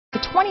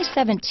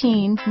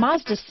2017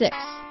 Mazda 6.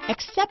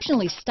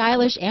 Exceptionally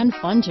stylish and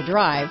fun to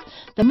drive,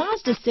 the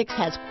Mazda 6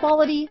 has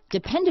quality,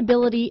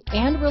 dependability,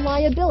 and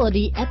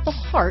reliability at the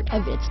heart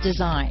of its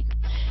design.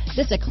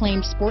 This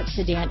acclaimed sports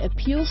sedan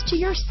appeals to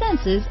your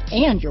senses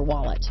and your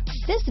wallet.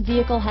 This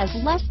vehicle has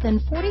less than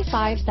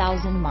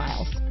 45,000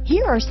 miles.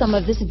 Here are some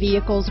of this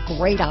vehicle's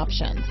great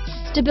options: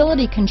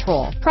 stability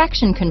control,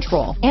 traction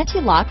control,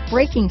 anti-lock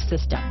braking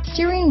system,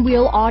 steering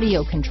wheel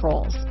audio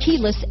controls,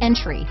 keyless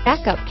entry,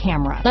 backup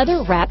camera,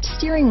 leather-wrapped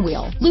steering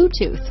wheel,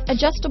 Bluetooth,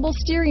 adjustable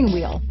steering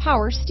wheel,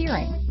 power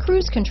steering,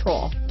 cruise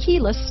control,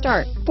 keyless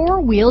start,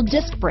 four-wheel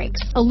disc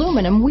brakes,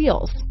 aluminum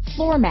wheels,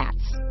 floor mats,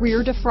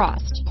 rear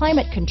defrost,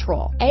 climate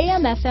control,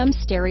 AM/FM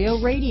stereo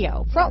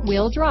radio,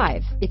 front-wheel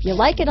drive. If you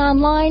like it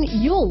online,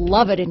 you'll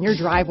love it in your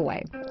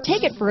driveway.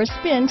 Take it for a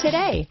spin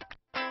today.